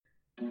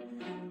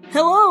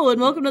Hello, and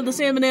welcome to the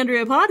Sam and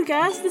Andrea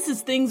podcast. This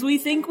is Things We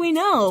Think We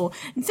Know.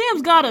 And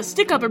Sam's got a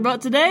stick up her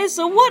butt today,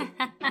 so what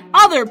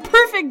other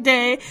perfect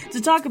day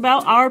to talk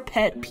about our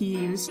pet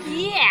peeves.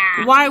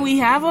 Yeah! Why we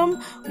have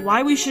them,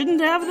 why we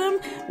shouldn't have them,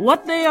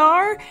 what they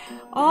are,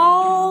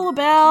 all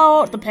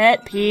about the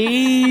pet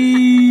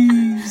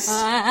peeves.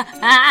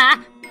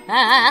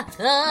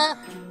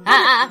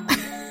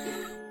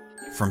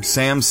 From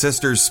Sam's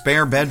sister's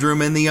spare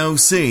bedroom in the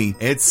OC,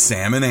 it's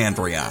Sam and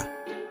Andrea.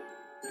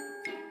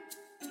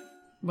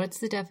 What's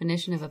the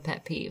definition of a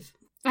pet peeve?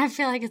 I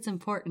feel like it's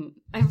important.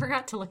 I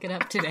forgot to look it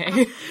up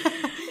today.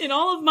 In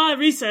all of my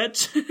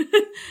research,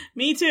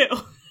 me too.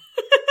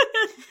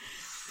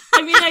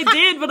 I mean, I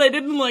did, but I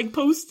didn't,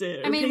 post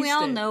it. I mean, we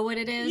all know what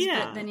it is,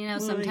 Yeah. but then,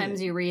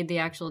 sometimes you read the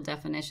actual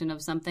definition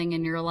of something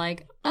and you're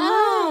like,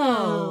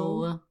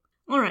 oh.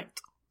 All right.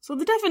 So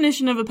the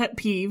definition of a pet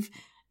peeve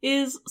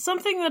is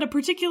something that a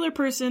particular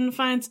person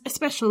finds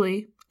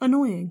especially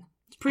annoying.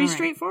 It's pretty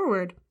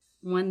straightforward.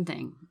 One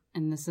thing.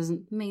 And this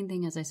isn't the main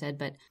thing, as I said,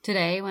 but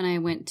today when I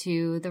went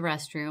to the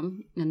restroom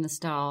in the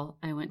stall,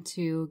 I went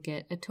to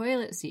get a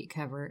toilet seat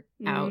cover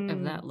out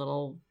of that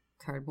little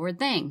cardboard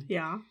thing.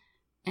 Yeah.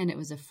 And it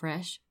was a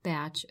fresh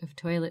batch of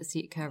toilet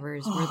seat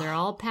covers where they're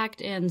all packed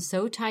in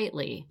so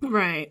tightly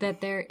Right.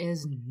 that there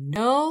is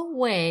no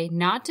way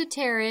not to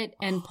tear it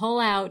and pull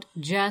out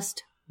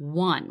just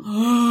one.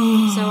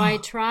 So I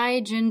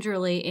try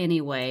gingerly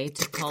anyway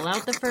to pull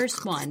out the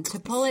first one, to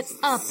pull it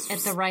up at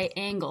the right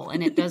angle,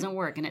 and it doesn't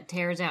work, and it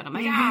tears out. I'm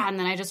like, and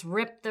then I just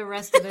rip the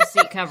rest of the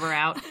seat cover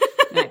out,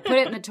 and I put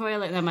it in the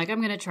toilet, and I'm like, I'm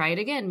going to try it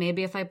again.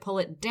 Maybe if I pull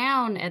it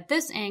down at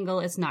this angle,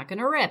 it's not going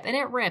to rip, and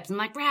it rips. I'm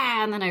like,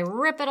 and then I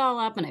rip it all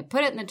up, and I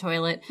put it in the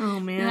toilet.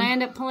 Oh, man. And I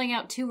end up pulling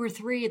out 2 or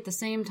 3 at the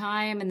same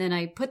time, and then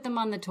I put them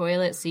on the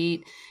toilet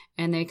seat,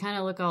 and they kind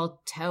of look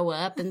all toe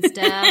up and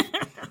stuff,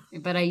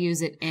 but I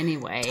use it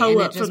anyway. Toe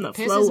and up it just from the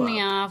pisses flow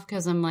me up. off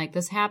because I'm like,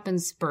 this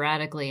happens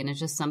sporadically, and it's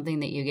just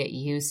something that you get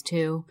used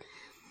to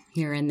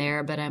here and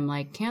there. But I'm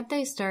like, can't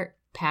they start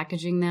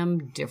packaging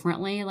them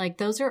differently? Like,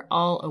 those are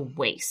all a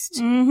waste.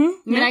 Mm-hmm.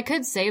 I mean, I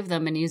could save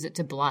them and use it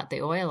to blot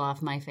the oil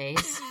off my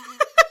face.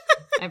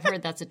 I've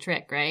heard that's a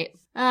trick, right?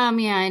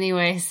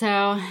 Anyway,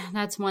 so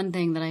that's one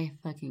thing that I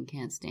fucking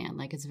can't stand.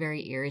 Like, it's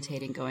very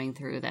irritating going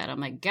through that. I'm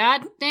like,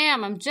 God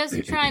damn, I'm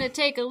just trying to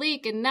take a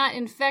leak and not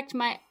infect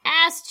my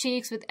ass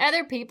cheeks with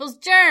other people's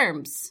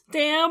germs.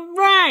 Damn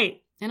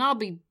right. And I'll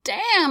be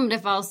damned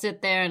if I'll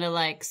sit there in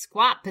a,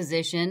 squat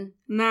position.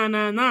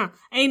 Nah.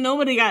 Ain't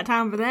nobody got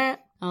time for that.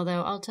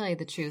 Although, I'll tell you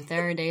the truth,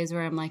 there are days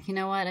where I'm like, you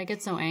know what, I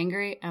get so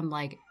angry, I'm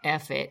like,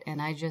 F it,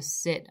 and I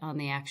just sit on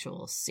the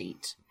actual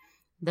seat.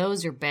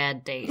 Those are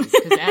bad days,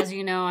 because as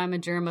you know, I'm a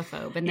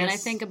germaphobe. And then I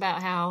think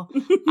about how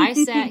I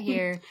sat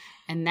here,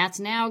 and that's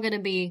now going to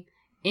be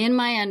in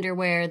my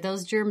underwear.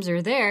 Those germs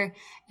are there.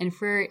 And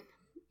for,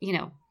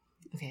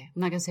 okay,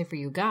 I'm not going to say for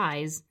you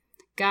guys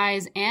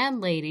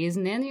and ladies,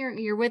 and then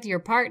you're with your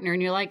partner,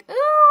 and you're like, ooh, I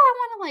want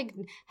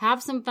to,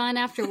 have some fun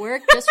after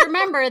work. Just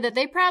remember that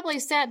they probably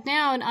sat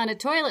down on a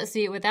toilet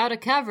seat without a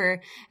cover,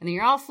 and then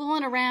you're all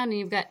fooling around, and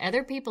you've got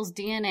other people's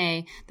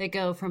DNA that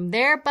go from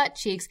their butt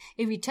cheeks.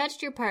 If you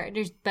touched your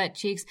partner's butt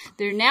cheeks,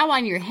 they're now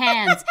on your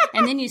hands,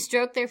 and then you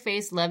stroke their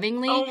face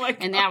lovingly,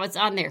 and now it's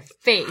on their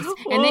face.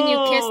 And then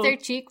you kiss their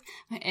cheek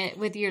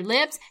with your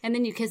lips, and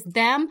then you kiss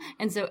them,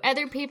 and so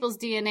other people's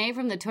DNA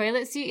from the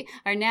toilet seat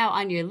are now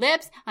on your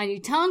lips, on your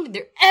tongue.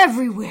 They're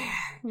everywhere.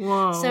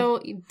 Whoa.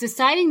 So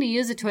deciding to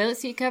use a toilet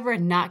seat cover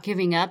and not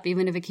giving up,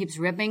 even if it keeps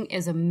ripping,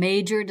 is a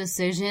major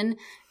decision.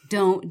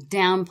 Don't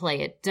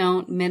downplay it.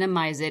 Don't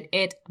minimize it.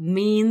 It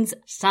means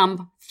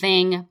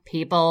something,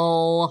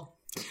 people.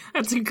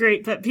 That's a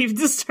great pet peeve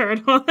to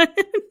start on.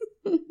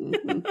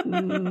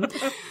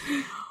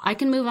 I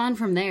can move on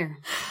from there.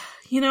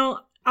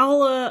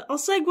 I'll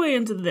segue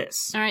into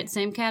this. All right,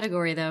 same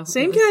category, though.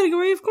 Same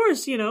category, of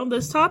course.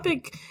 This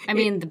topic.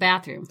 The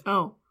bathroom.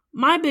 Oh,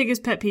 my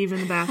biggest pet peeve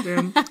in the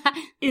bathroom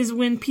is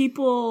when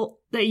people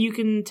that you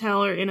can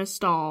tell are in a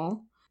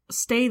stall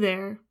stay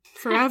there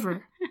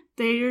forever.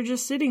 They are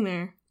just sitting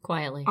there.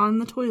 Quietly. On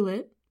the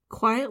toilet,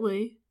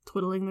 quietly,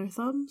 twiddling their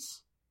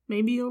thumbs,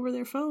 maybe over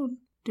their phone,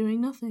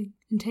 doing nothing,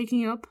 and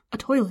taking up a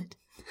toilet.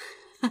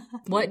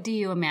 What do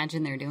you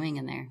imagine they're doing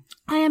in there?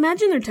 I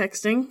imagine they're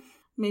texting.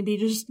 Maybe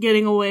just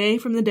getting away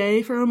from the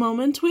day for a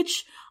moment,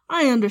 which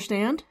I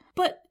understand.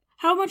 But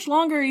how much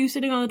longer are you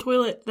sitting on the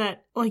toilet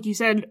that, like you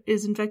said,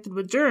 is infected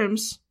with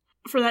germs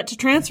for that to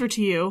transfer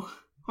to you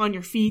on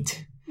your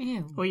feet,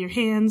 Ew. or your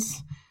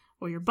hands,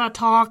 or your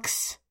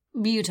buttocks?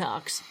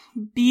 Butox.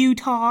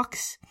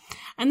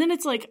 And then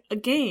it's like a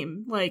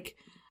game.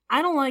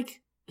 I don't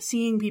like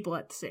seeing people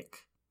at the sink.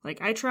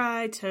 I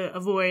try to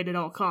avoid at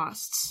all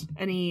costs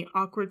any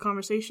awkward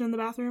conversation in the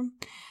bathroom.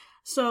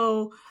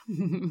 So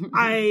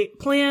I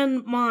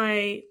plan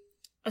my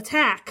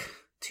attack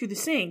to the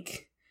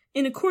sink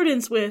in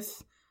accordance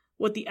with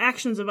what the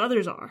actions of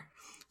others are.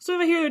 So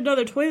if I hear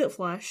another toilet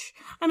flush,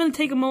 I'm going to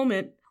take a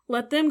moment,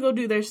 let them go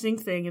do their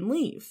sink thing and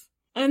leave.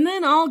 And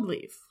then I'll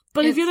leave.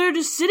 But if they're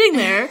just sitting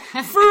there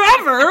forever, then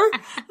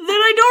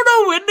I don't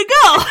know when to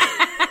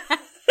go.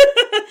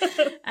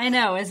 I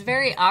know, it's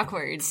very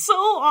awkward. So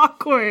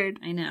awkward.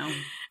 I know.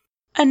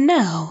 And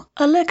now,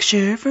 a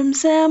lecture from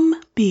Sam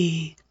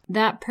B.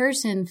 That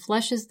person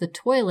flushes the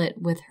toilet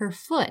with her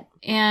foot,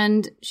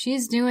 and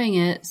she's doing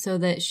it so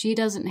that she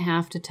doesn't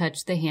have to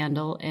touch the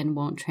handle and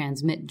won't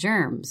transmit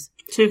germs.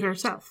 To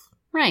herself.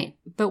 Right.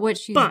 But what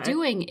she's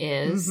doing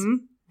is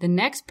the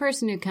next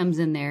person who comes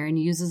in there and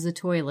uses the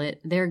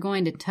toilet, they're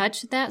going to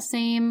touch that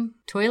same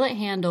toilet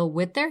handle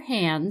with their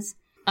hands,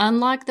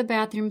 unlock the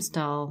bathroom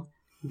stall,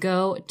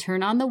 go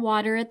turn on the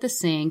water at the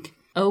sink,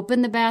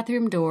 open the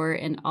bathroom door,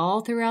 and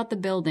all throughout the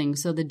building.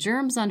 So the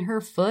germs on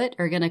her foot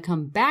are going to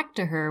come back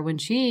to her when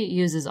she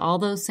uses all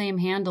those same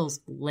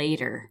handles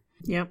later.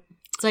 Yep.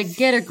 It's like,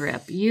 get a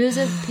grip. Use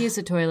a piece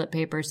of toilet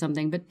paper or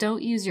something, but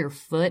don't use your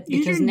foot Use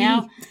because your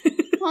now,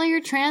 well, you're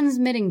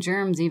transmitting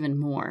germs even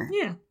more.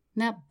 Yeah.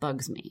 That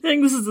bugs me. I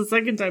think this is the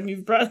second time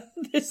you've brought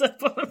this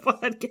up on a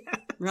podcast.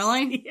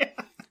 Really? Yeah.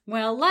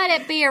 Well, let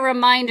it be a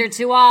reminder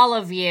to all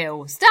of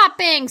you. Stop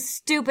being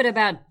stupid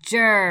about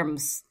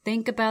germs.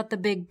 Think about the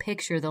big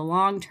picture, the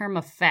long-term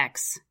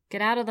effects.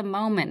 Get out of the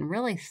moment and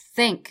really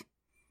think.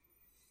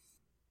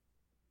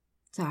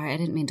 Sorry, I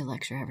didn't mean to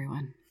lecture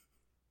everyone.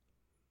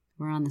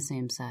 We're on the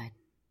same side.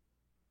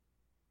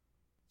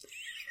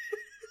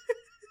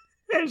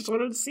 I just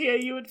wanted to see how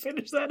you would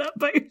finish that up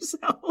by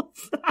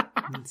yourself.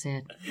 That's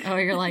it. Oh,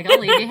 you're like, I'll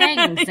leave you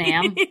hanging,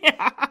 Sam.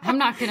 Yeah. I'm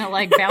not going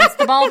to, bounce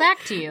the ball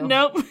back to you.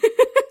 Nope.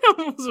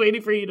 I was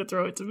waiting for you to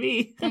throw it to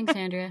me. Thanks,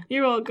 Andrea.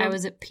 You're welcome. I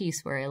was at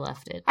peace where I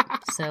left it.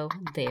 So,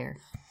 there.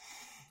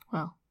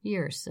 Well.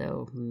 You're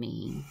so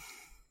mean.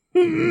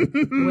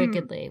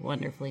 Wickedly,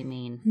 wonderfully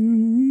mean.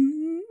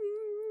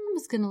 I'm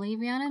just going to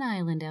leave you on an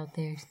island out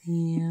there,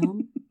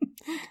 Sam.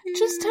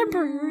 Just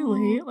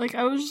temporarily.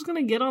 I was just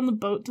gonna get on the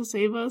boat to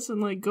save us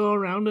and, go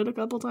around it a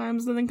couple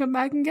times and then come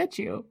back and get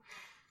you.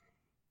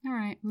 All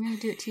right, I'm gonna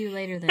do it to you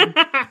later then.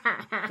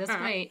 Just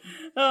wait.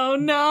 Oh,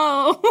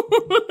 no.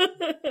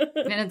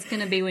 Then it's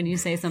gonna be when you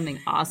say something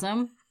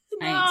awesome.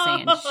 I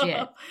ain't saying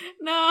shit.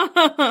 No.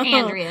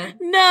 Andrea.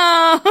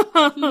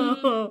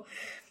 No.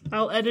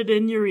 I'll edit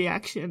in your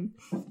reaction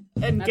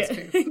and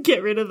That's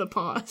get rid of the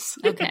pause.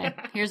 Okay,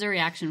 here's a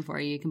reaction for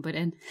you. You can put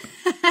in.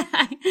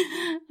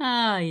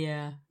 Oh,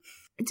 yeah.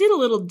 I did a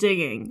little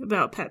digging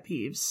about pet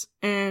peeves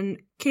and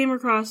came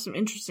across some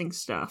interesting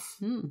stuff.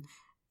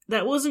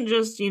 That wasn't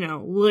just,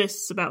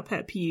 lists about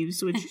pet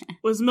peeves, which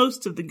was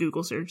most of the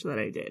Google search that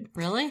I did.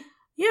 Really?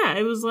 Yeah,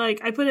 it was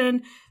I put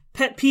in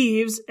pet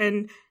peeves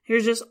and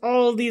here's just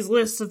all these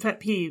lists of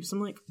pet peeves.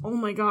 I'm like, oh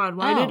my god,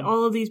 why did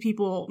all of these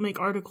people make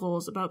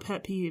articles about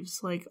pet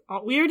peeves?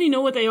 We already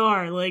know what they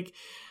are.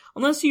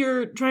 Unless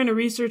you're trying to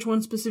research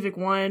one specific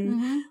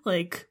one,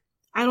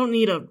 I don't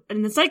need an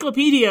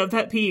encyclopedia of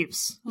pet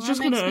peeves. It's just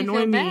going to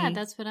annoy me. Bad.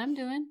 That's what I'm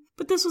doing.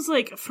 But this was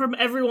from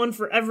everyone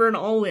forever and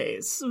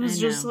always. It was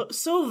just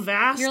so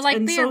vast. You're like,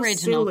 and be so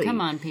original. silly.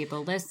 Come on,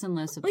 people. Lists and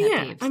lists of pet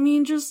peeves. I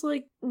mean, just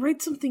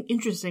write something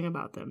interesting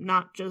about them,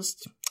 not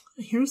just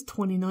here's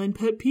 29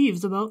 pet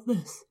peeves about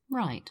this.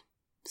 Right.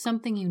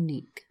 Something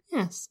unique.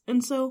 Yes.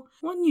 And so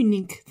one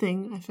unique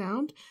thing I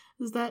found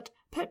is that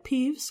pet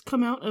peeves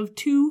come out of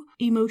two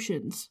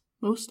emotions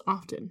most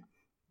often.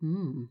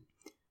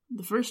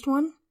 The first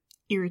one,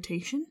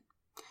 irritation.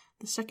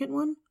 The second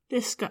one,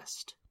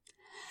 disgust.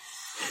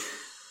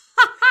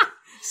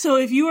 So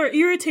if you are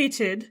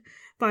irritated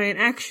by an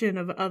action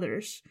of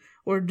others,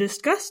 or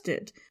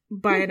disgusted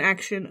by an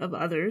action of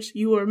others,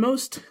 you are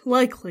most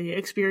likely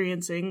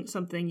experiencing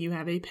something you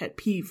have a pet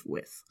peeve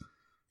with.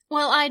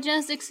 Well, I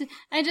just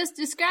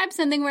described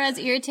something where I was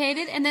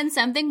irritated and then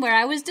something where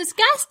I was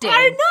disgusted.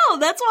 I know,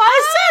 that's why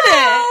I said it!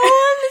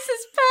 Oh, this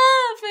is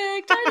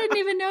perfect. I didn't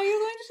even know you were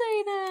going to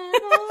say that.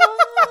 Oh.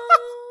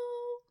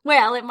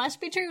 Well, it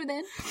must be true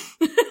then.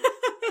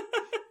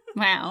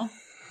 Wow.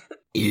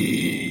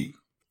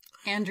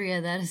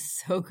 Andrea, that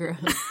is so gross.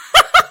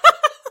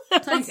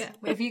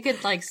 If you could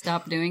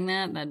stop doing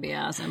that, that'd be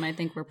awesome. I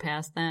think we're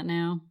past that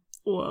now.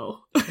 Whoa.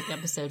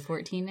 Episode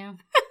 14 now.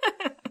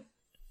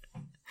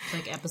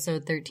 It's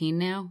episode 13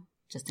 now,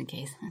 just in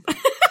case.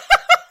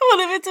 What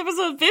if it's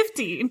episode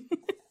 15?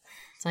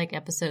 It's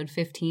episode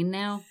 15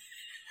 now.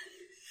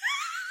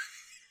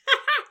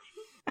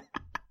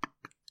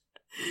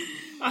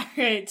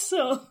 Alright,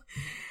 so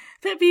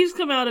pet peeves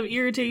come out of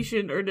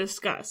irritation or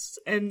disgust,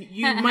 and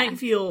you might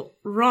feel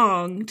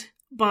wronged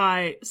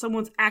by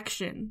someone's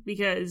action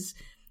because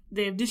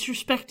they have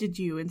disrespected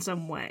you in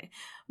some way.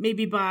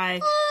 Maybe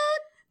by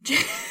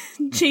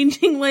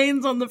changing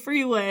lanes on the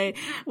freeway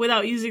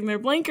without using their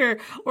blinker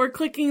or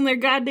clicking their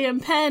goddamn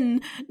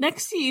pen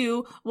next to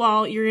you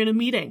while you're in a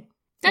meeting.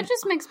 That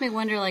just makes me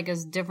wonder,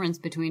 is the difference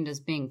between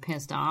just being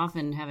pissed off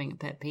and having a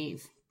pet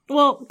peeve?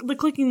 Well, the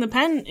clicking the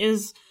pen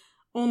is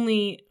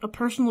only a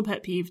personal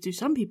pet peeve to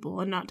some people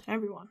and not to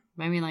everyone.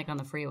 I mean, on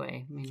the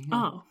freeway. I mean,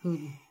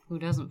 who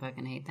doesn't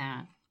fucking hate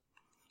that?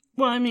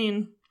 Well, I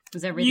mean,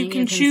 is everything you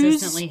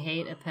consistently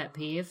hate a pet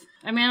peeve?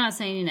 I mean, I'm not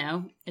saying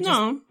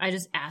I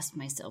just asked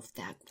myself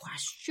that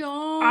question.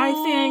 I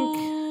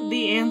think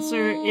the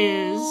answer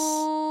is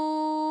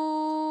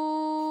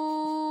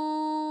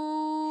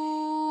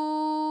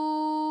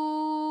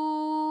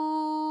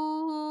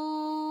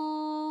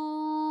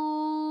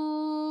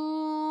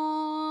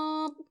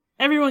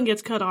everyone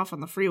gets cut off on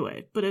the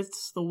freeway, but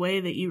it's the way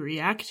that you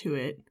react to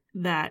it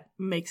that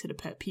makes it a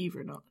pet peeve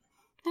or not.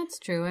 That's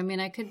true. I mean,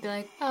 I could be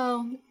like,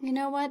 oh, you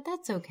know what?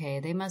 That's okay.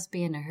 They must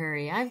be in a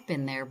hurry. I've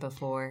been there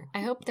before.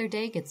 I hope their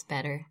day gets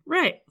better.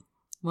 Right.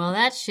 Well,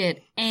 that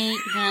shit ain't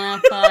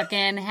gonna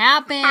fucking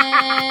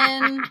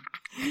happen.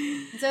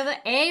 So the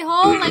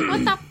a-hole, like,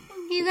 what the f***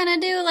 are you gonna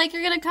do? Like,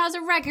 you're gonna cause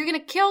a wreck. You're gonna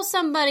kill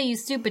somebody, you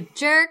stupid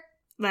jerk.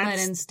 But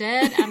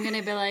instead, I'm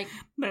gonna be like...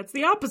 That's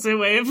the opposite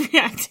way of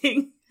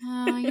reacting.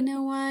 Oh, you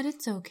know what?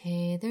 It's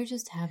okay. They're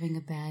just having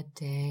a bad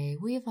day.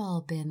 We've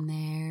all been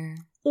there.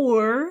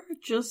 Or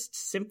just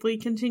simply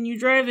continue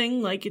driving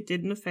like it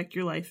didn't affect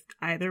your life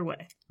either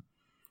way.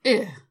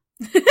 Ugh.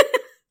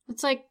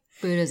 It's like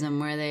Buddhism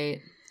where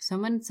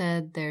someone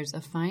said there's a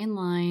fine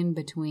line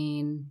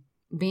between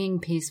being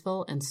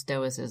peaceful and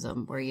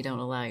stoicism where you don't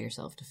allow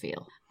yourself to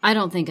feel. I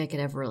don't think I could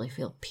ever really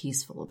feel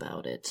peaceful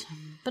about it,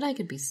 but I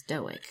could be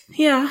stoic.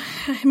 Yeah,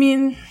 I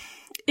mean,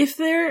 I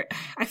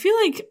feel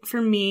like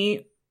for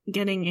me,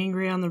 getting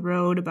angry on the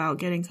road about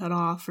getting cut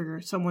off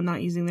or someone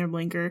not using their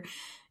blinker,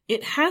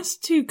 it has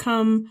to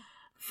come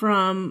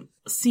from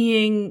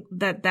seeing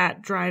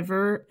that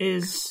driver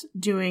is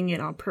doing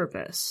it on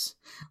purpose.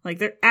 Like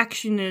their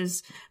action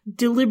is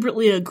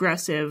deliberately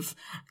aggressive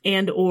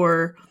and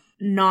or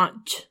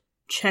not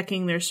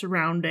checking their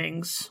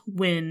surroundings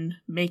when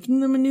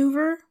making the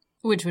maneuver.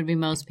 Which would be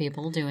most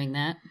people doing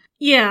that.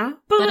 Yeah,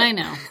 but I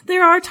know.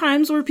 There are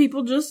times where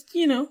people just,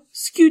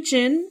 scooch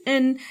in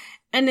and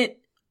it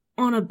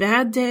on a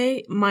bad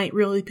day might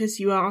really piss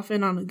you off,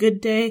 and on a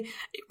good day,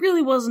 it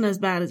really wasn't as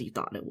bad as you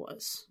thought it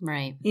was.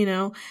 Right.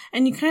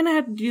 And you kind of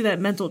have to do that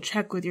mental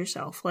check with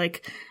yourself.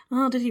 Like,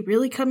 oh, did he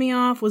really cut me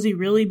off? Was he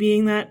really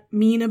being that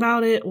mean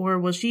about it? Or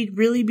was she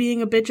really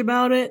being a bitch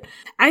about it?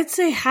 I'd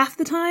say half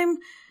the time,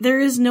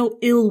 there is no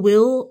ill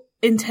will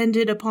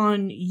intended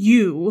upon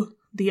you,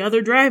 the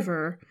other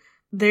driver.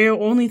 They're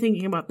only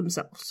thinking about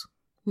themselves.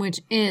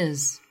 Which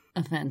is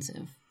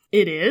offensive.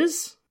 It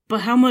is.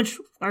 But how much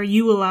are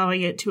you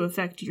allowing it to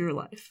affect your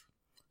life?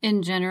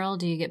 In general,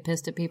 do you get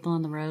pissed at people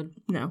on the road?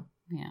 No.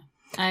 Yeah.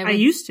 I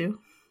used to.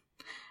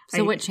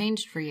 So what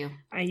changed for you?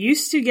 I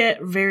used to get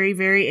very,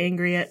 very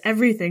angry at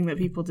everything that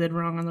people did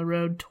wrong on the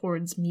road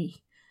towards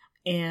me.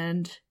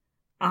 And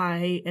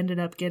I ended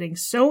up getting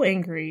so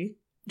angry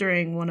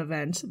during one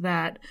event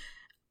that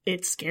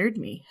it scared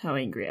me how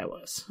angry I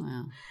was.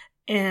 Wow.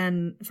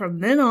 And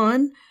from then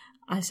on,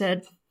 I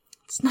said...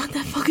 It's not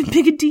that fucking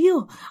big a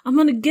deal. I'm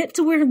gonna get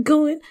to where I'm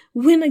going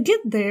when I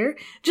get there,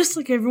 just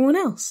like everyone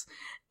else.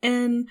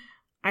 And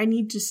I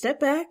need to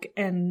step back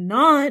and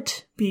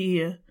not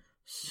be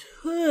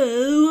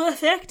so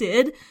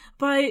affected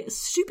by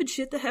stupid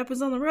shit that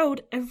happens on the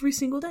road every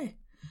single day.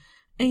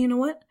 And you know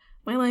what?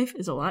 My life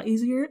is a lot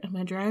easier, and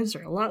my drives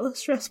are a lot less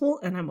stressful,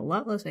 and I'm a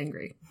lot less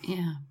angry.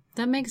 Yeah,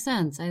 that makes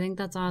sense. I think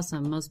that's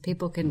awesome. Most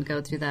people can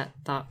go through that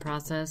thought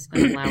process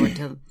and allow it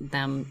to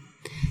them.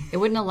 It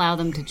wouldn't allow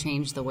them to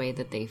change the way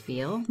that they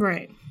feel.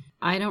 Right.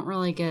 I don't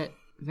really get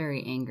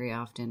very angry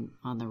often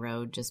on the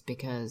road just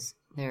because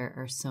there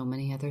are so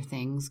many other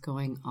things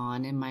going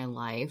on in my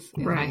life.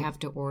 Right. If I have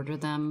to order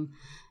them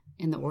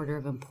in the order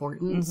of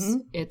importance,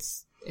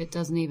 it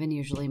doesn't even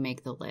usually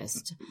make the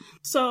list.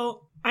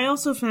 So I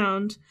also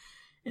found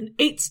an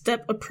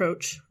 8-step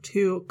approach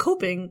to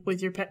coping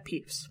with your pet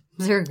peeves.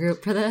 Is there a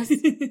group for this?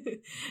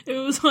 It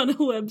was on a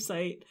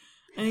website.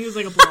 I think it was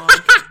like a blog.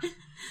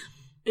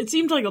 It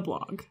seemed like a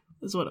blog,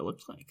 is what it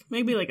looked like.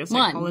 Maybe like a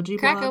psychology 1,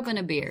 crack blog. open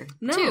a beer.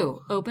 No.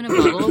 2, open a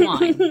bottle of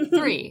wine.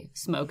 3,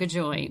 smoke a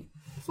joint.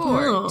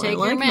 4, take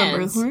your meds.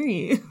 Number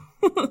 3.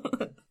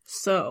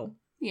 So,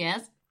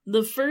 Yes.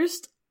 the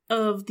first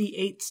of the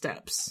 8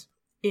 steps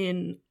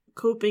in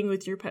coping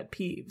with your pet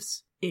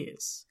peeves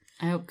is...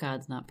 I hope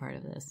God's not part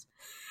of this.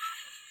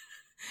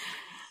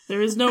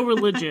 There is no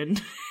religion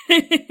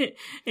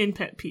in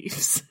pet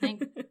peeves.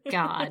 Thank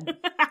God.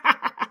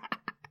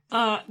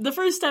 The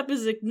first step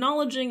is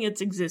acknowledging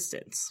its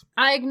existence.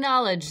 I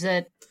acknowledge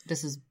that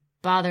this is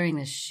bothering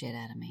the shit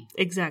out of me.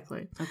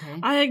 Exactly. Okay.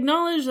 I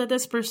acknowledge that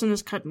this person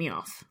has cut me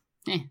off.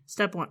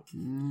 Step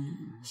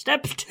 1.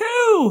 Step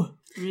 2.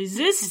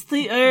 Resist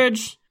the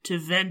urge to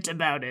vent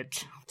about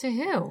it. To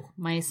who?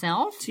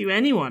 Myself? To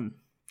anyone.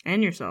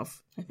 And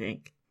yourself, I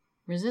think.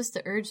 Resist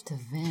the urge to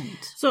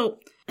vent. So,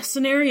 a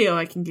scenario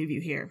I can give you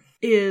here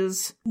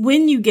is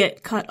when you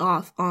get cut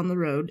off on the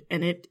road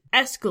and it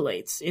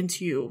escalates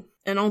into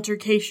an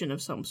altercation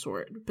of some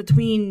sort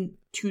between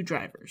 2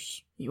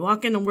 drivers. You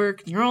walk into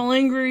work and you're all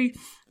angry,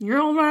 and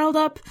you're all riled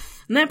up,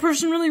 and that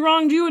person really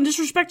wronged you and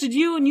disrespected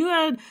you, and you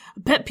had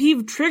a pet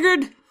peeve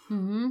triggered.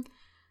 Mm-hmm.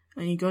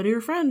 And you go to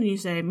your friend and you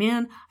say,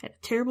 man, I had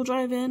a terrible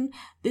drive-in,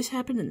 this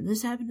happened, and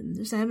this happened, and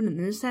this happened,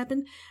 and this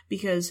happened,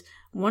 because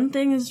one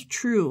thing is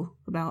true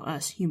about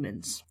us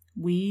humans.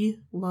 We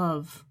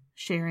love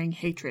sharing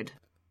hatred.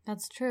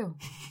 That's true.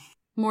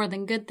 More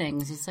than good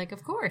things. It's like,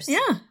 of course.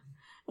 Yeah.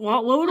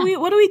 Well,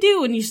 what do we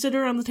do when you sit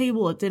around the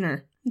table at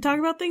dinner and talk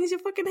about things you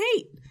fucking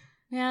hate?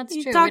 Yeah, it's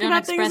You true. talk We don't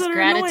about things express that are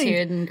gratitude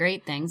annoying. and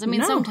great things. I mean,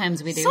 No.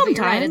 sometimes we do, but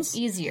you're right. It's Sometimes.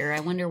 easier. I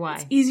wonder why.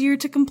 It's easier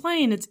to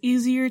complain. It's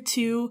easier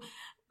to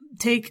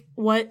take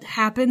what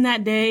happened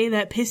that day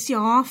that pissed you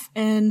off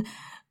and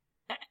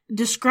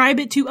describe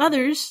it to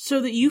others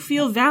so that you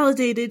feel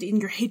validated in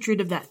your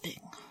hatred of that thing.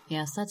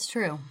 Yes, that's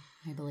true,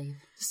 I believe.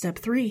 Step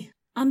 3.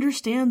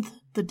 Understand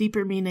the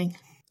deeper meaning.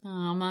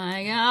 Oh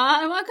my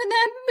god, what could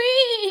that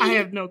be? I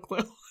have no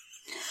clue.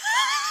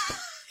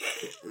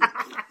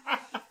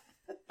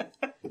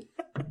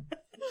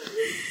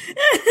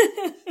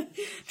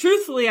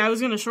 Truthfully, I was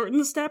going to shorten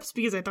the steps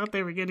because I thought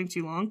they were getting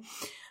too long.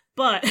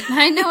 But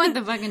I know what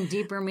the fucking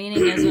deeper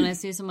meaning is when I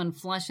see someone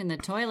flushing the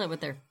toilet with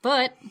their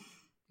foot.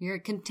 You're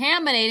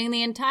contaminating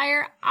the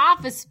entire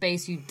office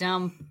space, you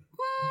dumb.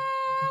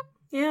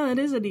 yeah, that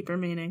is a deeper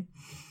meaning.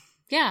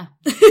 Yeah,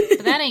 but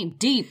that ain't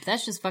deep.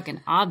 That's just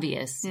fucking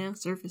obvious. Yeah,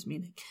 surface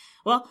meaning.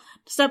 Well,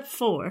 step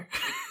 4.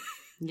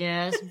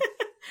 Yes,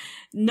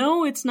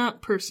 No, it's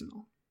not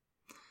personal.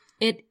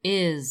 it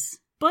is.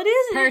 But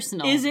is it?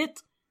 Personal. Is it?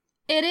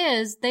 It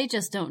is. They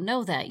just don't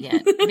know that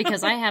yet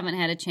because I haven't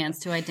had a chance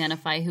to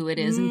identify who it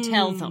is and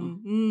tell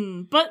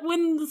them. But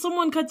when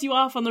someone cuts you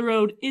off on the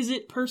road, is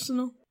it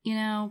personal? You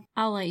know,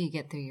 I'll let you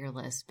get through your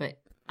list, but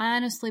I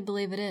honestly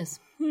believe it is.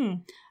 I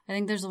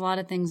think there's a lot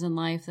of things in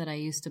life that I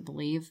used to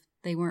believe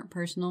they weren't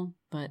personal,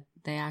 but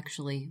they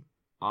actually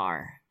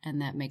are.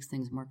 And that makes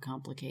things more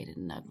complicated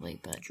and ugly.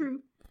 But True.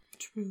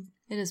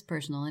 it is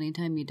personal.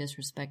 Anytime you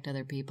disrespect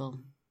other people,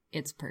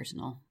 it's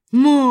personal.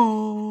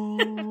 No.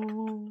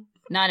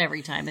 Not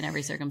every time, in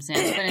every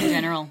circumstance, but in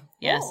general,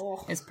 yes,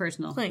 Oh. it's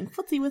personal. Playing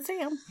footsie with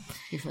Sam.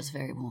 Your foot's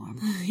very warm.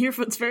 Your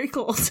foot's very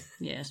cold.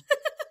 Yes.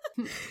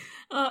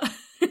 Uh,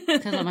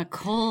 Because I'm a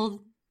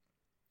cold.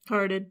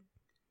 Hearted.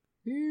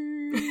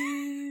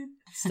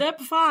 Step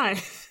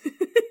 5.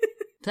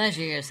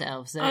 Pleasure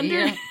yourself, so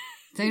Under-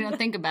 you don't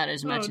think about it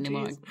as much Oh,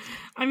 anymore. geez.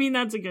 I mean,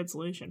 that's a good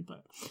solution,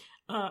 but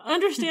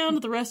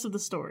understand the rest of the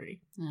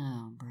story.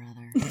 Oh,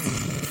 brother.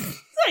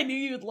 I knew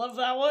you would love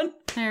that one.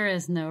 There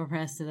is no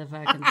rest of the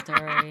fucking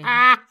story.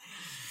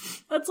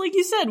 That's like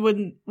you said,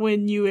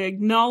 when you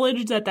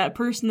acknowledge that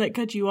person that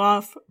cut you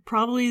off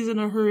probably is in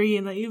a hurry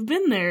and that you've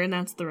been there, and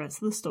that's the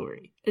rest of the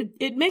story.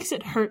 It makes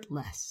it hurt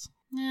less.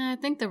 Yeah,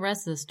 I think the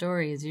rest of the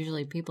story is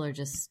usually people are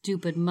just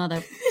stupid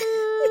mother.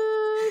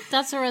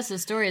 That's the rest of the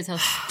story is how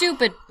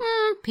stupid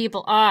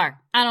people are.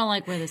 I don't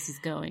like where this is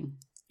going.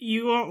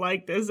 You won't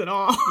like this at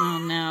all.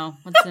 Oh no.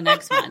 What's the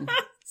next one?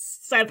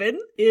 7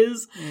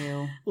 is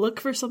Ew. look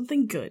for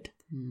something good.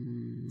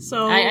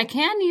 So I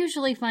can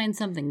usually find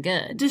something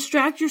good.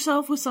 distract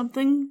yourself with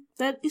something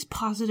that is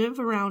positive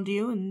around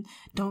you and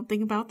don't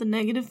think about the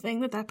negative thing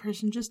that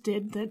person just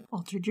did that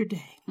altered your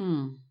day.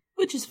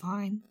 Which is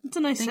fine. It's a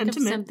nice Think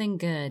sentiment. of something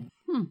good.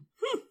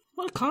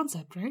 What a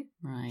concept, right?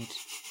 Right.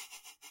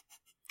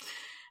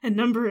 And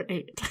number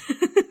 8.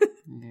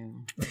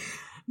 Ew.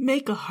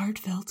 Make a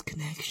heartfelt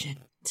connection.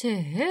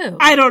 To who?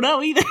 I don't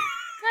know either.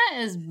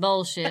 That is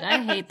bullshit.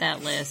 I hate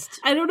that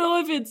list. I don't know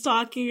if it's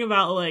talking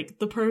about like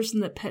the person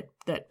that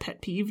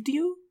pet peeved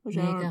you. Which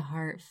I Make don't a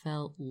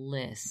heartfelt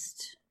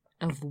list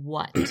of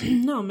what?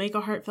 no, make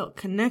a heartfelt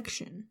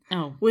connection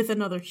Oh. with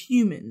another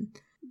human.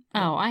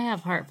 Oh, I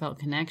have heartfelt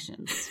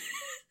connections.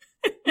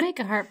 Make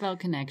a heartfelt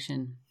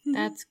connection.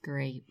 That's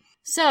great.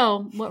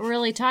 So, what we're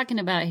really talking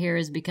about here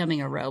is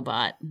becoming a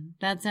robot.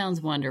 That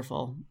sounds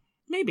wonderful.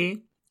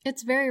 Maybe.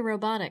 It's very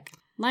robotic.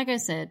 Like I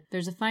said,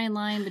 there's a fine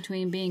line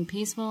between being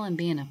peaceful and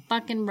being a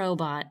fucking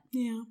robot.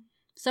 Yeah.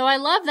 So I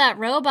love that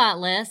robot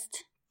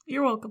list.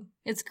 You're welcome.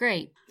 It's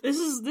great. This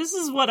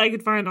is what I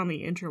could find on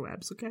the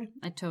interwebs, okay?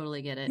 I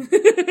totally get it.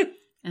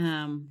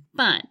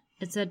 But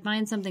it said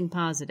find something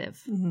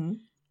positive. Mm-hmm.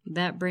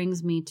 That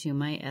brings me to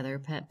my other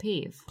pet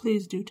peeve.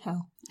 Please do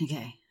tell.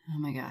 Okay. Oh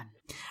my god.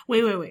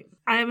 Wait.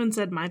 I haven't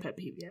said my pet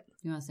peeve yet.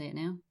 You want to say it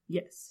now?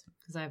 Yes.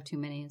 Because I have too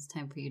many. It's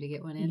time for you to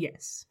get one in.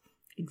 Yes.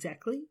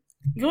 Exactly.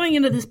 Going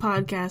into this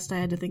podcast, I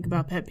had to think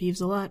about pet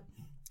peeves a lot.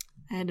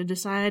 I had to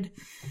decide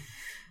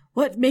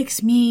what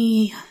makes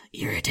me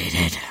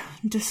irritated,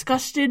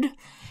 disgusted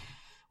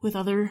with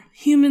other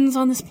humans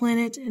on this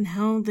planet and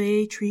how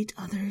they treat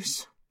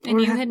others. And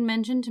you had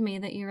mentioned to me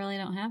that you really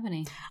don't have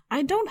any,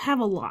 I don't have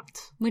a lot.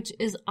 which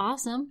is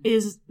awesome.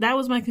 That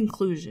was my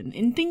conclusion.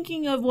 In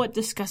thinking of what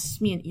disgusts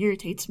me and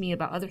irritates me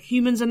about other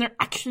humans and their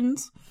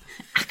actions,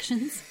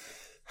 Actions.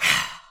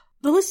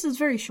 the list is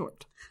very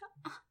short.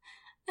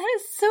 That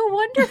is so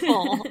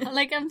wonderful.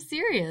 Like, I'm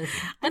serious.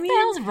 What the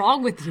hell's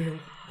wrong with you?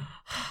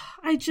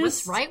 I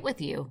just... What's right with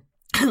you?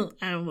 I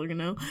don't fucking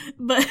know.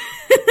 But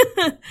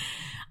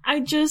I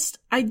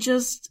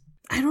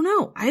don't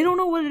know. I don't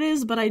know what it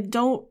is, but I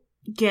don't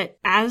get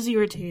as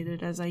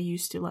irritated as I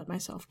used to let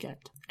myself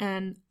get.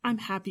 And I'm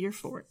happier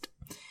for it.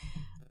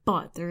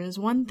 But there is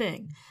one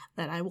thing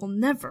that I will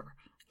never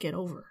get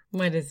over.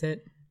 What is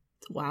it?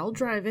 While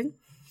driving.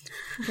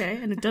 Okay,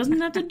 and it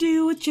doesn't have to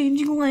do with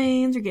changing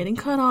lanes or getting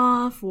cut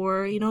off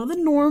or, the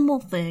normal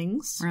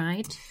things.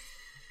 Right.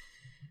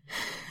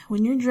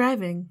 When you're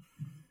driving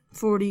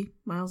 40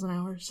 miles an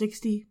hour,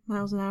 60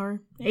 miles an hour,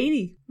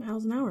 80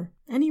 miles an hour,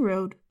 any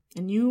road,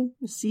 and you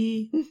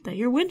see that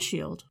your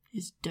windshield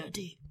is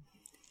dirty.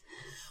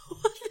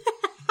 What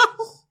the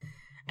hell?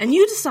 And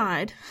you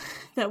decide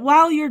that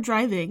while you're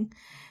driving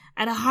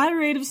at a high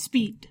rate of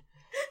speed,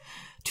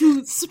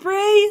 to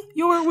spray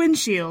your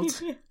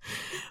windshield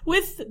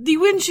with the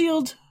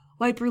windshield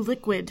wiper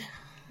liquid.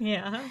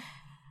 Yeah.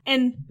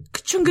 And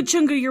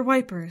chunga your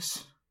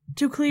wipers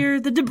to clear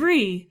the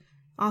debris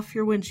off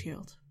your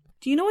windshield.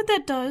 Do you know what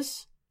that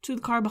does to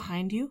the car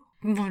behind you?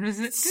 What does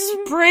it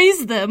do?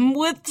 Sprays them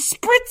with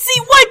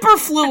spritzy wiper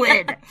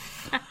fluid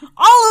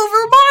all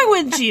over my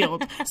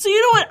windshield. So you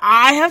know what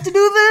I have to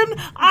do then?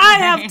 I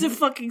have to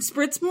fucking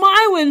spritz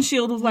my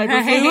windshield with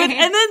wiper fluid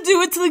and then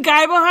do it to the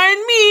guy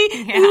behind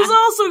me who's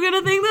also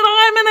gonna think that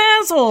I'm an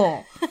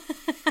asshole.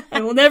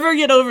 I will never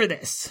get over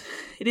this.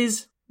 It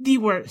is the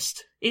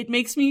worst. It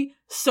makes me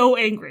so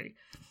angry.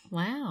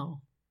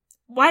 Wow.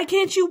 Why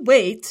can't you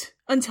wait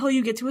until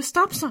you get to a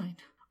stop sign?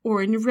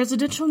 Or in your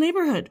residential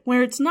neighborhood,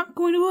 where it's not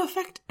going to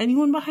affect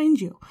anyone behind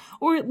you.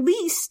 Or at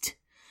least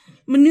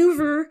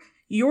maneuver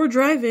your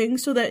driving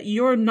so that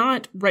you're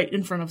not right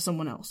in front of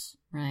someone else.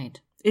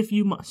 Right. If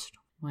you must.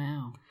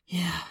 Wow.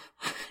 Yeah.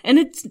 And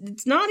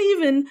it's not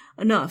even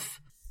enough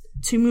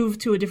to move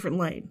to a different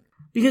lane.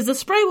 Because the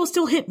spray will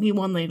still hit me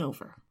one lane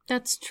over.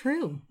 That's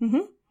true.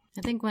 Mm-hmm.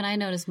 I think when I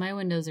notice my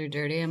windows are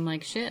dirty, I'm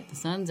like, shit, the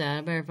sun's out.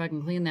 I better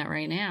fucking clean that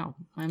right now.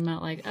 I'm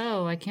not like,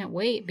 oh, I can't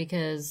wait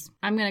because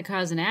I'm going to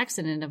cause an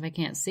accident if I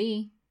can't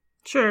see.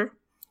 Sure.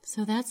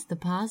 So that's the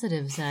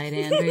positive side,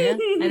 Andrea.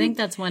 I think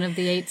that's one of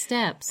the 8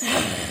 steps.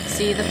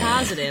 See the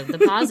positive. The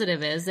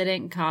positive is they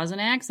didn't cause an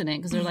accident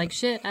because they're like,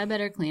 shit, I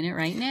better clean it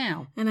right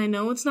now. And I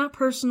know it's not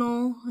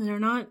personal. They're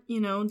not,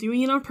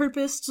 doing it on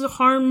purpose to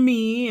harm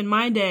me in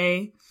my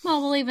day. Well,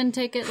 we'll even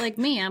take it like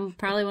me. I'm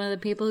probably one of the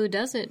people who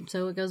does it.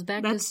 So it goes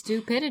back to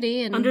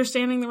stupidity. And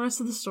understanding the rest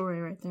of the story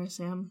right there,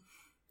 Sam.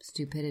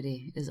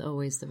 Stupidity is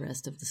always the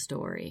rest of the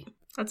story.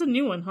 That's a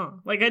new one, huh?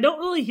 Like, I don't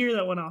really hear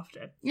that one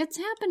often. It's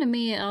happened to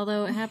me,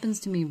 although it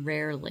happens to me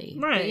rarely.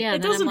 Right. But yeah,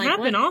 it doesn't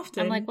happen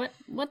often. I'm like, what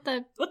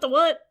the? What the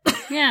what?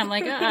 Yeah, I'm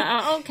like,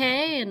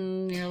 okay.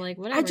 And you're like,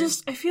 whatever.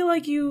 I feel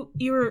like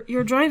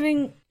you're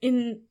driving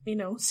in,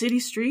 city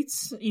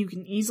streets. You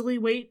can easily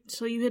wait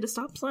till you hit a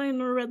stop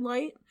sign or a red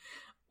light.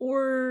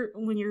 Or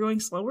when you're going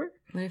slower.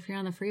 What if you're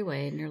on the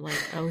freeway and you're like,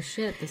 oh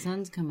shit, the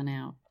sun's coming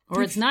out?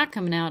 Or it's not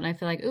coming out and I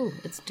feel like, ooh,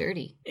 it's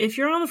dirty. If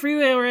you're on the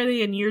freeway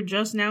already and you're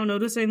just now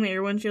noticing that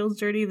your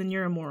windshield's dirty, then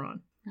you're a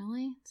moron.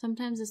 Really?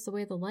 Sometimes it's the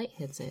way the light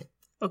hits it.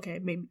 Okay,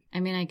 maybe. I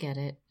mean, I get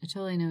it. I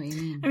totally know what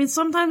you mean. I mean,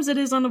 sometimes it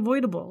is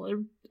unavoidable.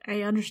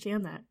 I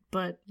understand that,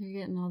 but...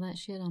 You're getting all that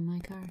shit on my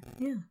car.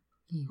 Yeah.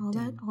 All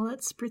that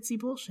spritzy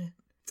bullshit.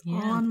 It's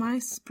all on my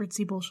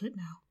spritzy bullshit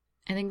now.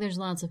 I think there's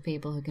lots of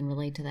people who can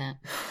relate to that.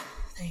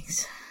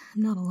 Thanks.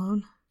 I'm not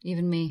alone.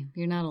 Even me.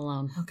 You're not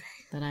alone. Okay.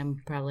 But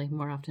I'm probably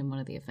more often one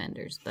of the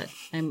offenders. But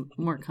I'm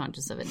more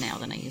conscious of it now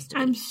than I used to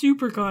be. I'm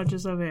super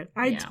conscious of it.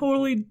 I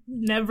totally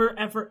never,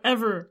 ever,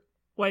 ever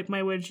wipe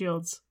my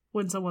windshields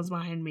when someone's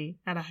behind me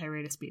at a high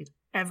rate of speed.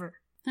 Ever.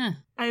 Huh.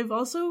 I've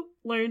also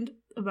learned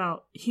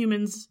about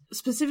humans,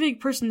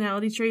 specific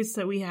personality traits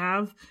that we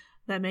have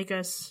that make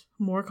us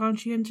more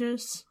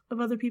conscientious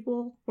of other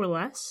people or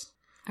less.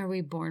 Are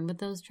we born with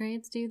those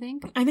traits, do you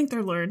think? I think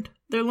they're learned.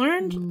 They're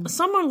learned.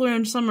 Some are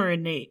learned, some are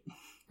innate.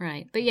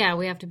 Right. But yeah,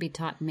 we have to be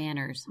taught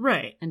manners.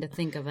 Right. And to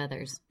think of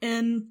others.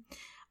 And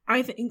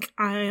I think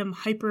I am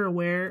hyper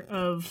aware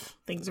of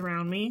things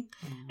around me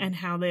and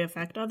how they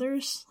affect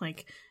others.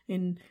 Like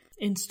in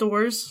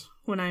stores,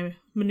 when I'm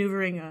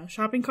maneuvering a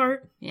shopping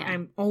cart,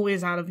 I'm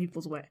always out of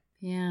people's way.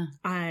 Yeah.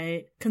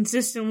 I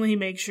consistently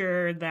make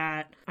sure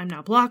that I'm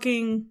not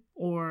blocking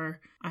or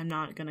I'm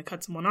not going to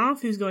cut someone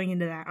off who's going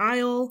into that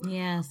aisle.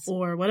 Yes.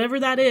 Or whatever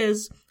that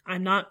is.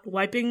 I'm not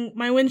wiping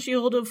my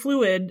windshield of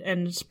fluid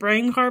and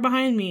spraying the car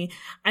behind me.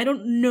 I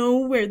don't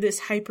know where this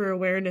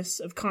hyper-awareness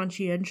of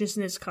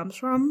conscientiousness comes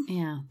from.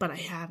 Yeah. But I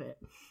have it.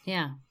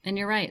 Yeah. And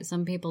you're right.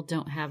 Some people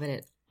don't have it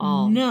at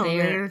all. No,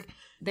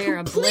 they're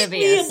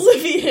oblivious.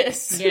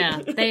 Oblivious.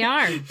 Yeah, they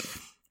are.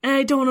 And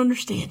I don't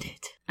understand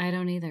it. I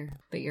don't either.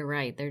 But you're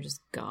right. They're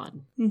just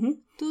gone. Mm-hmm.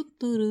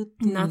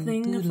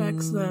 Nothing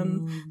affects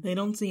them. They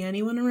don't see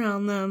anyone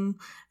around them.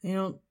 They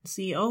don't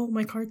see, oh,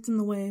 my cart's in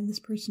the way of this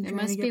person. It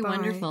must be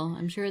wonderful.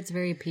 I'm sure it's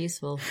very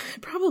peaceful.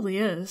 It probably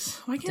is.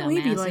 Why can't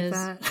we be like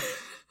that?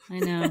 I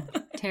know.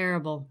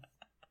 Terrible.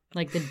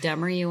 Like the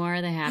dumber you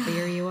are, the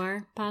happier you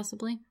are,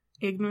 possibly.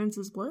 Ignorance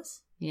is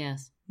bliss?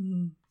 Yes.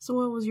 So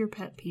what was your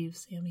pet peeve,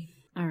 Sammy?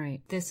 All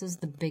right. This is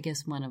the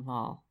biggest one of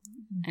all.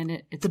 And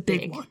it's the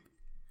big one.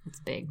 It's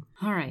big.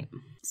 All right.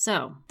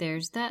 So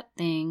there's that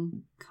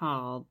thing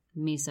called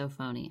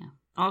misophonia.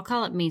 I'll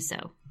call it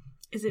miso.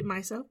 Is it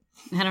miso?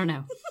 I don't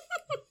know.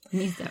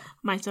 Miso.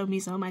 Miso,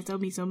 miso, miso,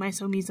 miso, miso, miso,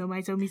 miso,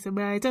 miso,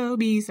 miso,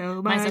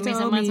 miso,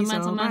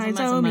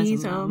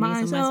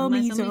 miso,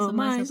 miso,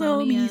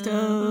 miso,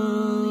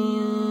 miso.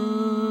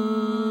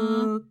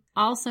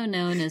 Also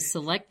known as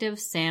selective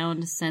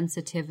sound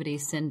sensitivity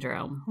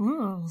syndrome.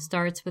 Oh.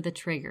 Starts with a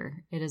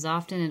trigger. It is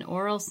often an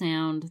oral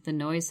sound, the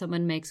noise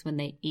someone makes when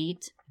they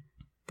eat,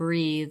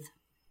 breathe,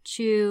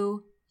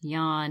 chew,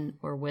 yawn,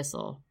 or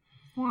whistle.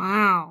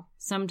 Wow.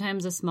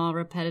 Sometimes a small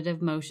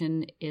repetitive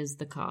motion is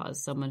the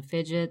cause. Someone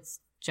fidgets,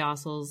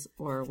 jostles,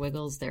 or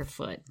wiggles their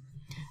foot.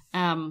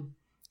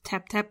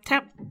 Tap, tap,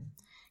 tap.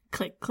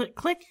 Click, click,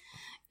 click.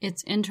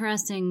 It's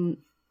interesting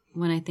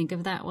when I think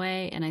of that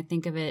way, and I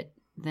think of it,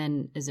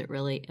 then is it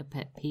really a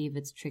pet peeve?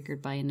 It's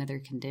triggered by another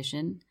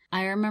condition.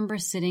 I remember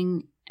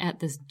sitting at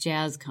this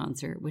jazz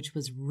concert, which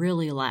was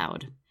really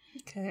loud.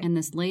 Okay. And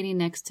this lady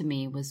next to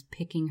me was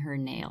picking her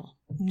nail,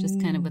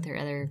 just kind of with her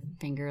other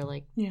finger,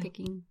 like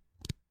picking.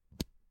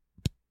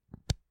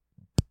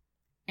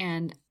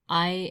 And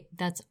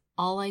that's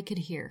all I could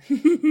hear.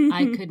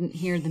 I couldn't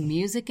hear the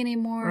music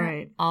anymore.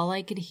 Right. All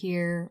I could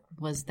hear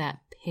was that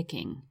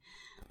picking.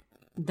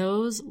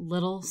 Those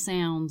little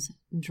sounds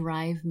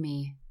drive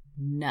me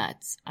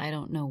nuts. I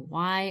don't know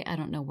why. I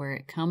don't know where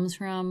it comes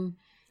from.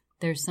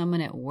 There's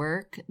someone at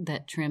work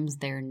that trims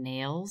their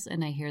nails,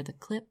 and I hear the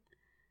clip,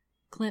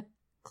 clip,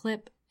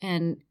 clip.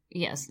 And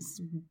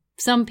yes,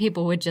 some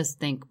people would just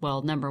think,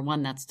 well, number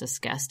one, that's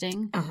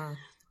disgusting. Uh-huh.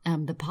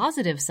 The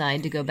positive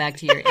side, to go back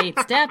to your 8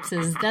 steps,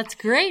 is that's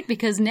great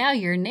because now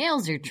your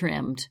nails are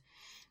trimmed.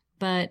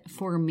 But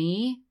for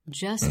me,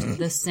 just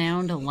the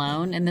sound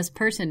alone, and this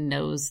person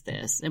knows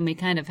this, and we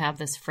kind of have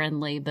this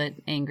friendly but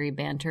angry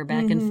banter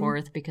back and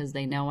forth because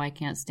they know I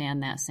can't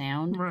stand that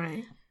sound.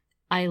 Right.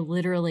 I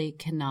literally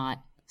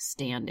cannot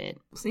stand it.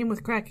 Same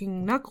with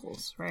cracking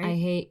knuckles, right? I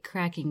hate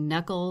cracking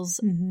knuckles,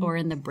 or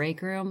in the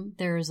break room,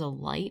 there's a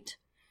light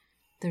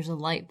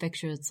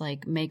fixture that's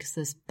like makes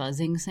this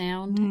buzzing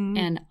sound,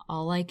 and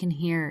all I can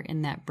hear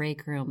in that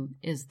break room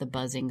is the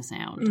buzzing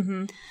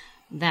sound.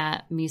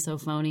 That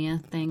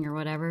misophonia thing or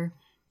whatever.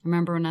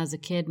 Remember when I was a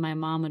kid, my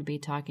mom would be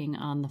talking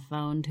on the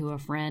phone to a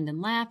friend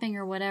and laughing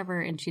or whatever,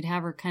 and she'd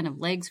have her kind of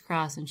legs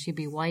crossed and she'd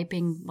be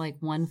wiping like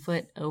one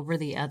foot over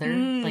the other,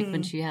 like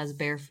when she has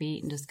bare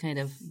feet, and just kind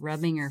of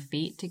rubbing her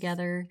feet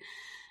together.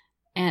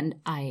 And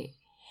I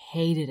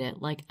hated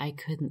it. Like I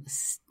couldn't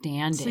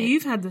stand it. So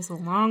you've had this a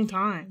long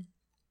time.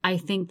 I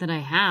think that I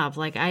have.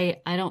 Like,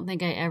 I don't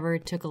think I ever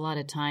took a lot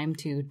of time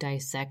to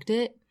dissect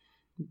it,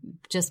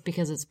 just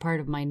because it's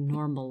part of my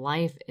normal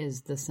life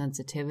is the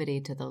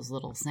sensitivity to those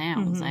little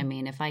sounds. I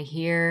mean, if I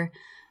hear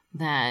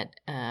that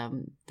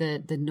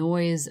the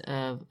noise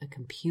of a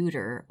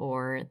computer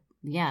or,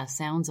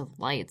 sounds of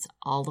lights,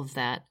 all of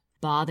that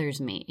bothers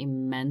me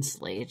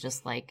immensely.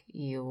 Just like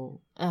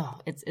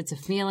it's a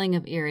feeling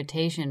of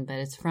irritation, but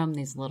it's from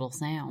these little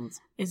sounds.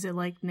 Is it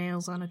like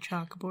nails on a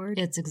chalkboard?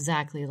 It's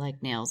exactly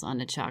like nails on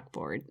a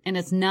chalkboard. And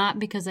it's not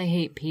because I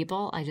hate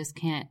people. I just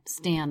can't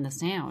stand the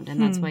sound. And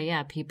that's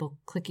why, people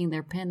clicking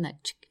their pen,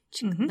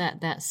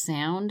 that that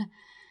sound,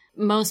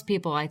 most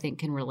people I think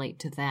can relate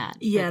to that.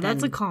 Yeah,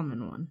 that's a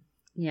common one.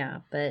 Yeah,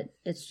 but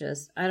it's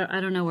just, I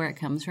don't know where it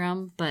comes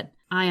from, but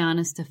I,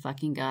 honest to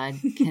fucking God,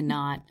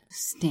 cannot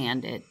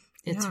stand it.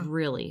 It's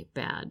really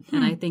bad.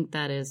 And I think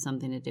that is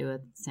something to do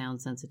with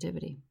sound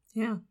sensitivity.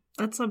 Yeah,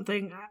 that's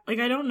something, like,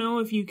 I don't know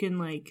if you can,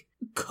 like,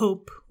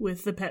 cope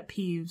with the pet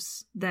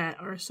peeves that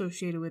are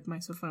associated with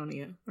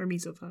misophonia.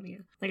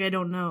 Like, I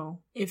don't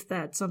know if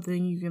that's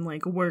something you can,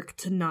 like, work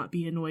to not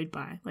be annoyed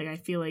by. Like, I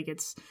feel like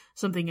it's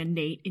something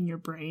innate in your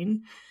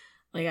brain.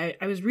 Like,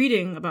 I was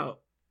reading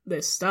about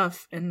this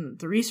stuff and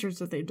the research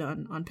that they've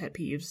done on pet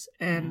peeves,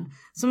 and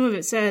some of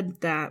it said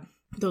that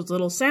those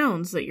little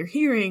sounds that you're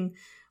hearing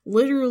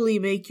literally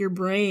make your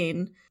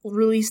brain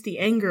release the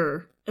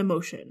anger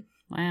emotion.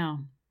 Wow.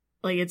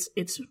 Like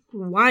it's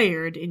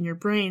wired in your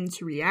brain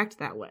to react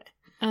that way.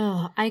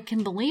 Oh, I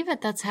can believe it.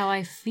 That's how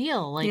I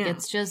feel. Like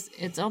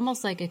it's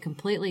almost like a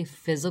completely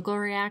physical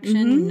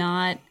reaction,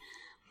 not,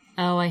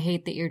 oh, I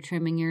hate that you're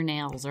trimming your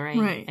nails, or I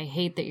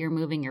hate that you're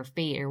moving your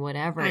feet or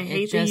whatever. I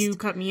hate that you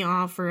cut me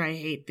off, or I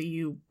hate that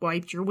you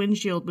wiped your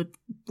windshield with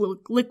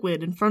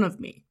liquid in front of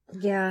me.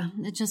 Yeah,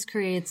 it just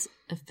creates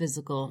a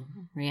physical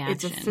reaction.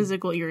 It's a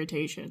physical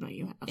irritation that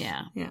you have.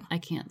 Yeah. I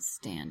can't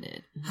stand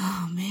it.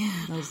 Oh, man.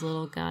 Those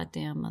little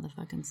goddamn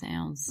motherfucking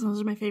sounds. Those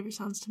are my favorite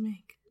sounds to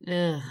make.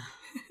 Ugh.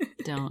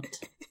 Don't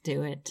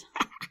do it.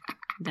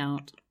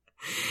 Don't.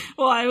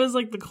 Well, I was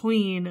like the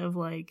queen of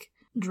like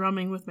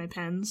drumming with my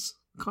pens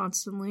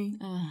constantly.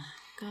 Oh,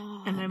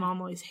 God. And my mom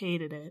always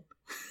hated it.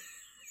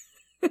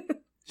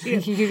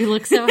 You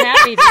look so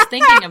happy just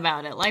thinking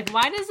about it. Like,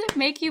 why does it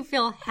make you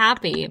feel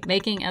happy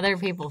making other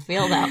people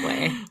feel that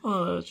way?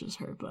 Well, that was just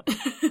her, but...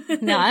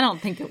 No, I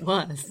don't think it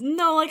was.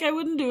 No, like, I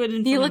wouldn't do it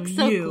in front of you. You look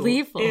so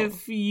gleeful.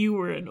 If you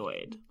were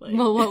annoyed. Like...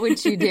 Well, what would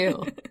she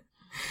do?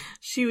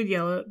 She would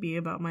yell at me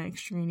about my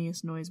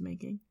extraneous noise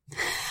making.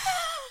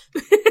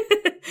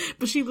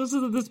 But she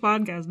listens to this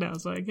podcast now,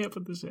 so I can't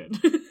put this in.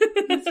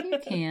 Yes, you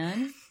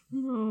can.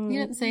 No. You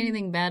didn't say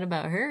anything bad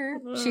about her.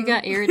 She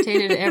got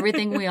irritated at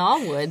everything we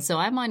all would, so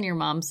I'm on your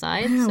mom's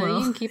side, so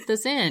you can keep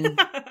this in.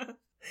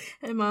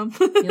 Hey, Mom.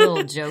 You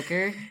little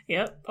joker.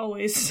 Yep,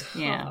 always.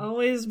 Yeah.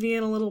 Always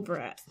being a little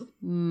brat.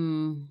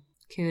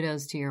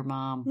 Kudos to your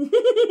mom.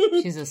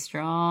 She's a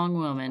strong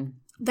woman.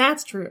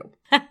 That's true.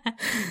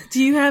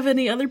 Do you have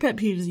any other pet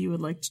peeves you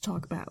would like to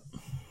talk about?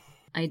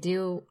 I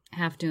do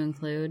have to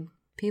include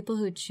people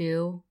who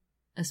chew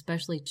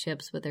especially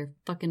chips with their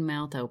fucking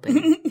mouth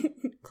open.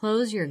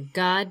 Close your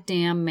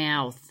goddamn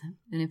mouth.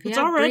 And if you It's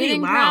have already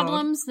breathing loud.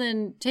 problems,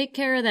 then take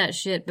care of that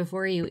shit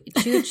before you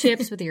chew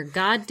chips with your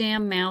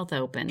goddamn mouth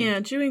open.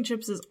 Yeah, chewing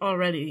chips is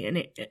already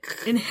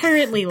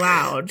inherently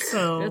loud,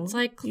 so It's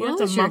like, you have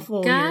close to your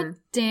muffle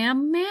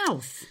goddamn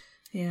mouth.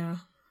 Yeah.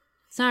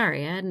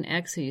 Sorry, I had an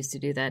ex who used to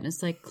do that, and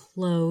it's like,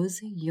 close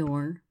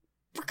your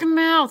fucking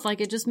mouth. Like,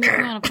 it just makes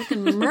me want to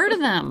fucking murder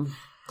them.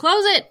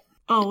 Close it!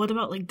 Oh, what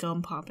about like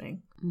gum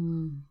popping?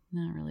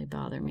 Not really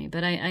bother me,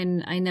 but I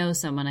know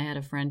someone. I had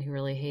a friend who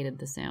really hated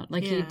the sound.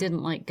 Like, he Yeah.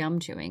 didn't like gum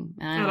chewing.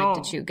 And I At like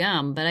all. to chew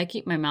gum, but I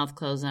keep my mouth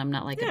closed and I'm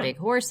not like a Yeah. big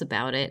horse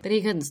about it. But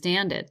he couldn't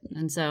stand it.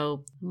 And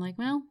so I'm like,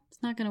 well,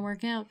 it's not going to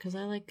work out because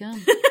I like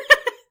gum.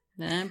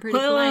 But I'm pretty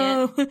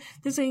quiet.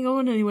 This ain't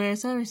going anywhere.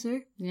 Sorry,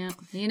 sir. Yeah,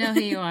 you know who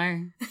you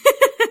are.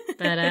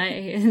 But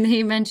and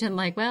he mentioned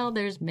like, well,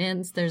 there's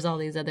mints, there's all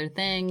these other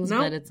things, Nope.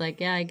 but it's like,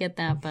 yeah, I get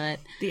that, but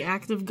The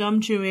act of gum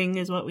chewing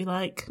is what we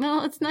like.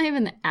 well, it's not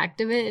even the act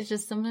of it. It's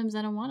just sometimes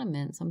I don't want a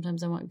mint,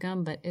 sometimes I want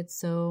gum, but it's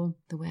so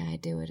the way I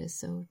do it is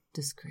so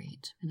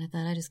discreet, and I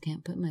thought I just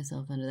can't put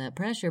myself under that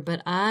pressure.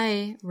 But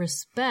I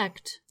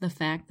respect the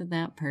fact that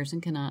that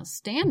person cannot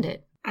stand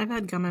it. I've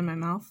had gum in my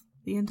mouth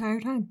the entire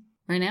time.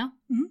 Right now,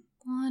 Mhm.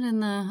 What in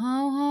the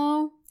ho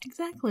ho?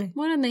 Exactly.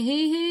 What in the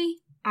hee hee?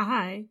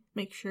 I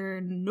make sure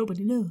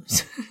nobody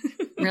knows.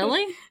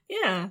 Really?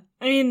 Yeah.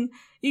 I mean,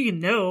 you can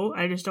know.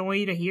 I just don't want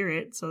you to hear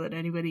it so that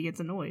anybody gets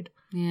annoyed.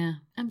 Yeah,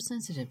 I'm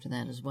sensitive to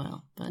that as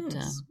well. But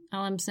Yes.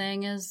 all I'm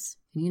saying is,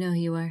 you know who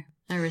you are.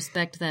 I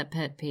respect that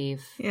pet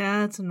peeve.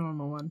 Yeah, that's a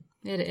normal one.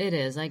 It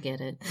is. I get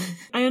it.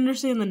 I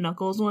understand the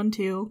knuckles one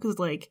too, because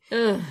like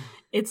Ugh.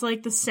 it's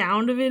like the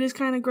sound of it is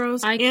kind of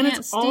gross, I and can't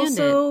it's stand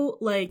also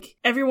like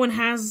everyone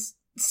has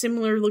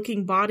similar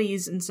looking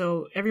bodies, and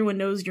so everyone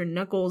knows your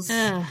knuckles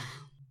Ugh.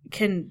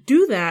 can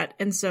do that,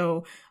 and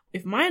so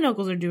if my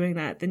knuckles are doing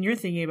that, then you're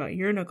thinking about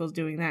your knuckles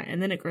doing that,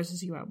 and then it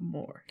grosses you out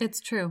more. It's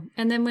true.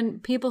 And then when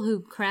people who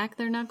crack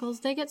their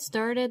knuckles, they get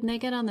started and they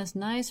get on this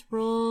nice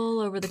roll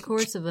over the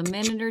course of a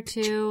minute or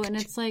two. And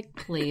it's like,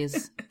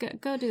 please,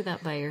 go do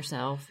that by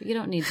yourself. You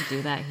don't need to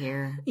do that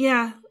here.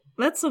 Yeah,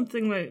 that's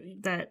something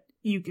that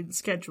you can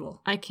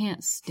schedule I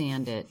can't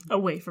stand it.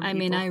 away from I people.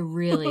 mean, I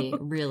really,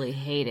 really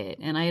hate it.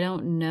 And I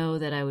don't know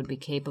that I would be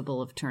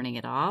capable of turning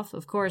it off.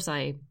 Of course,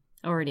 I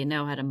already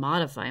know how to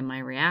modify my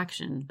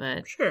reaction,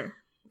 but Sure,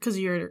 because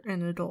you're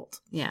an adult.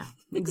 yeah,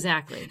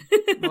 exactly.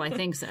 Well, I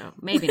think so.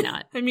 Maybe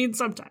not. I mean,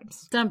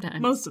 sometimes. Sometimes.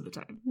 Most of the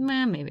time.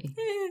 Maybe.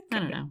 I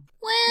don't know.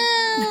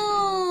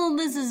 Well,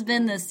 this has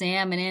been the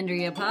Sam and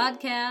Andrea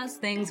podcast.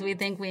 Things we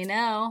think we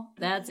know.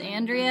 That's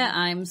Andrea.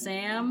 I'm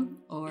Sam.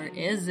 Or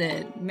is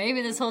it?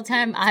 Maybe this whole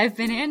time I've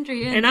been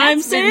Andrea. And I'm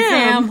that's been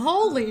Sam.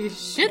 Holy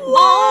shit.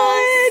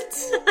 What?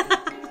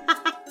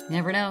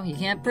 Never know. You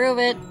can't prove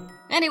it.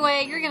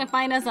 Anyway, you're going to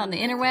find us on the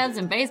interwebs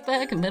and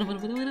Facebook.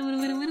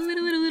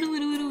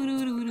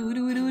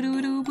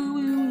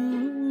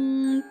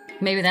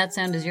 Maybe that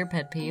sound is your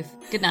pet peeve.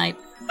 Good night.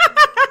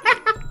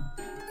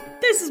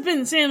 This has been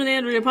the Sam and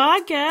Andrea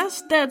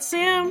podcast. That's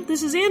Sam,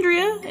 this is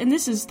Andrea, and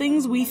this is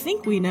Things We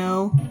Think We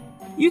Know.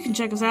 You can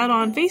check us out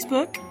on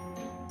Facebook.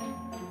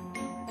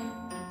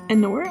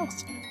 And nowhere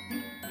else.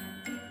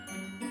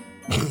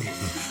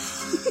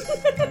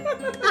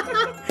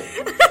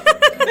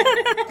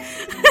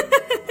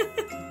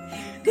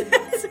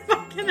 That's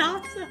fucking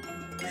awesome.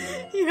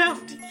 You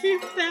have to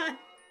keep that.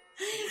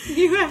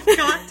 You have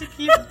got to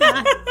keep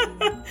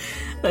that.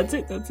 That's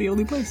it. That's the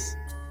only place.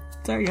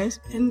 Sorry, guys.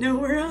 And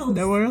nowhere else.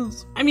 Nowhere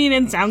else. I mean,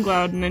 in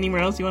SoundCloud and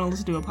anywhere else you want to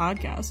listen to a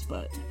podcast,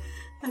 but...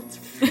 That's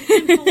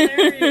freaking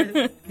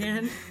hilarious.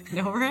 And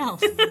nowhere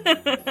else.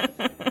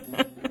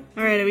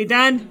 Alright, are we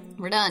done?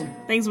 We're done.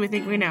 Things we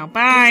think we know.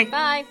 Bye!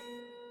 Bye.